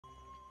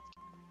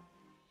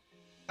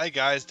Hey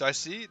guys,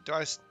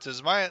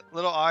 does my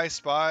little eye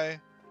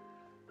spy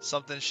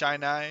something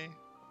shiny? I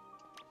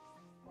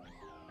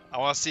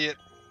want to see it.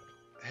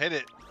 Hit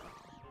it.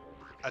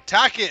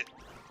 Attack it.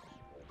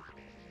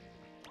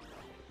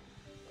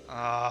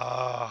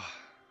 Ah.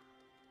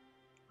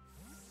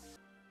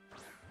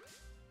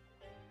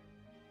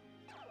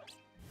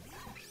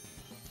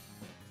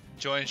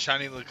 Join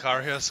Shiny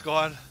Lucario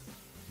squad.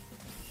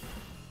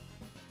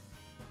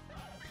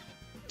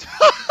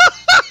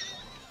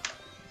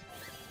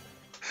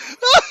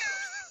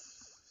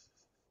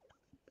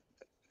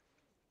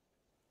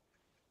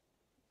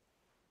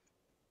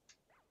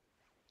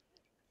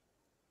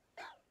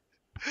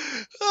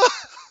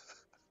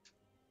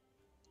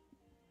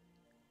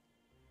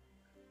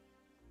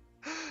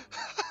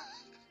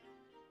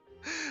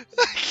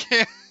 I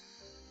can't.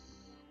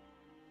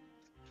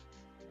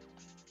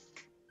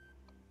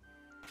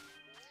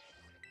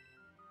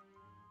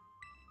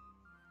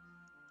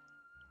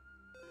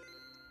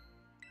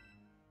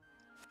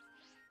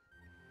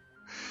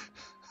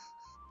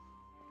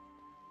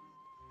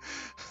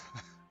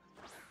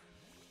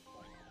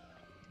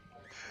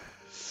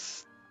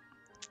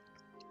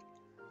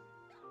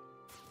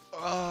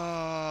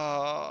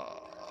 Oh.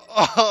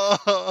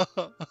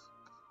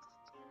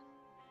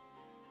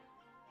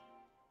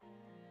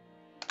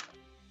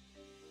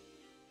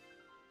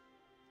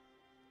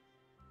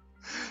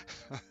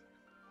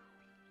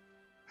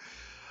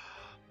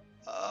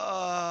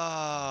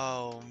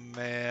 Oh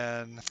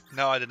man.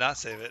 No, I did not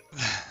save it.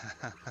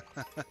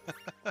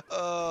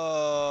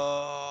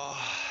 Oh.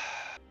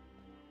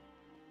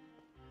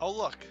 Oh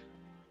look.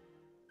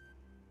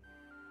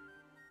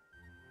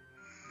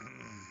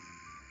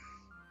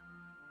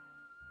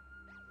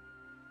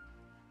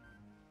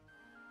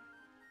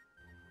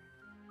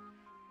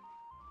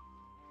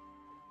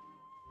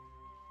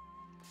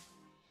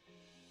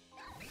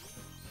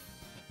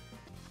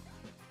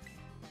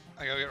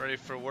 I gotta get ready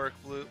for work,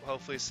 Blue.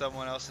 Hopefully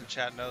someone else in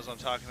chat knows what I'm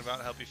talking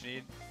about. Help if you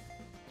need.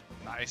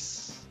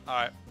 Nice.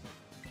 Alright.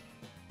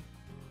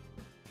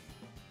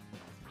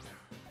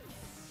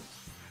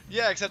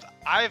 Yeah, except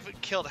I've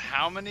killed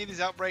how many of these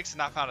outbreaks and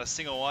not found a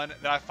single one.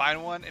 Then I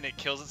find one and it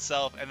kills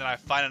itself, and then I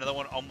find another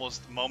one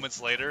almost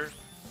moments later.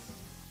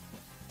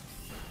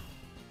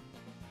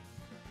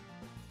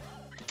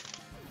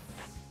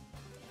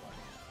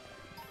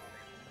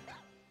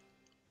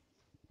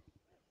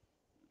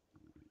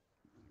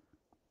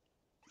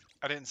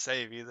 I didn't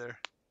save either.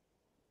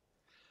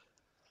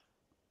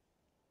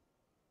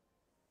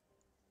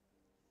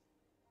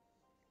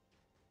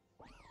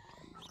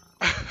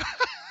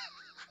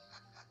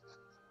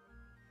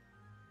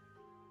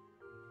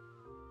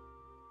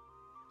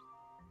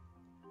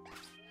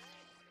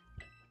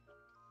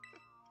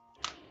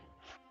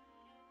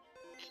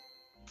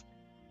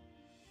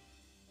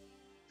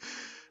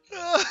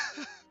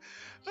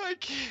 I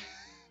can't.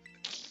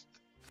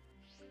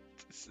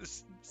 This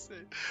is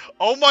insane.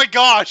 Oh my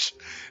gosh!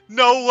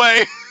 No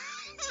way!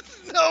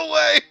 No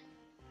way!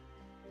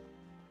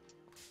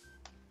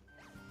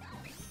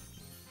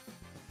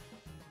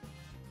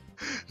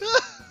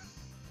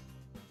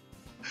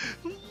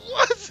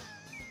 What?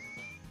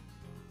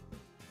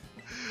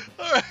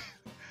 Alright.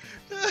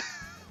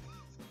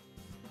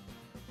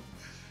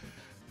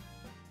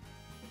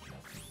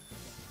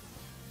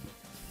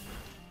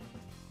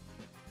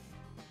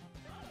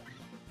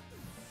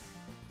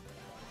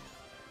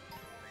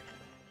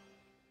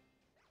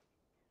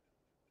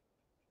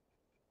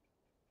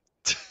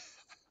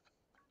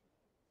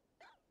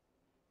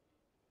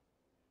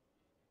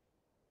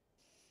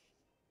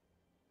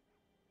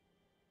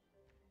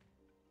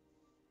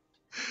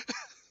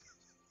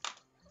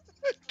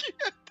 I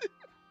can't.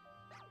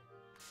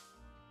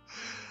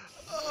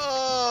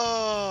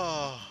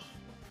 Oh.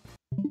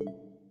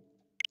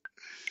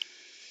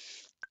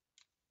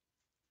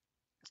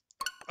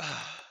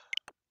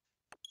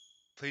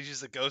 Please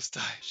use the ghost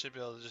die. Should be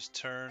able to just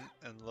turn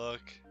and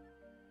look.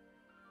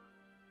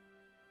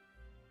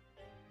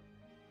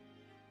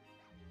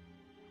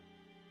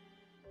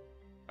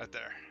 Right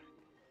there.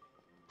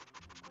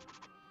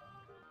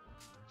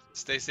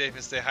 Stay safe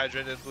and stay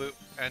hydrated, Blue,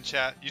 and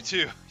chat. You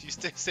too. You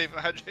stay safe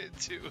and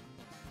hydrated too.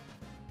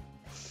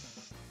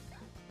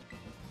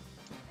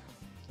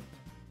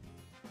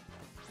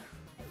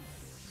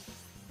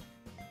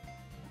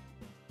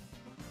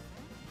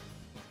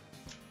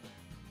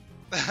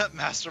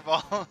 Master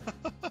Ball.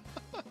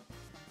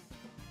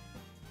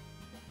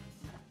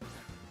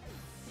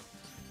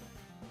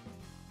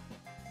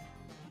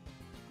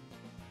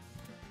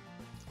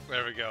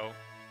 There we go.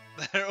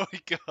 There we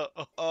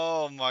go.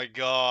 Oh my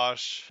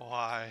gosh.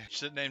 Why?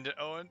 Should have named it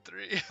 0 and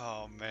 3.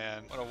 Oh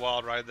man. What a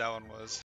wild ride that one was.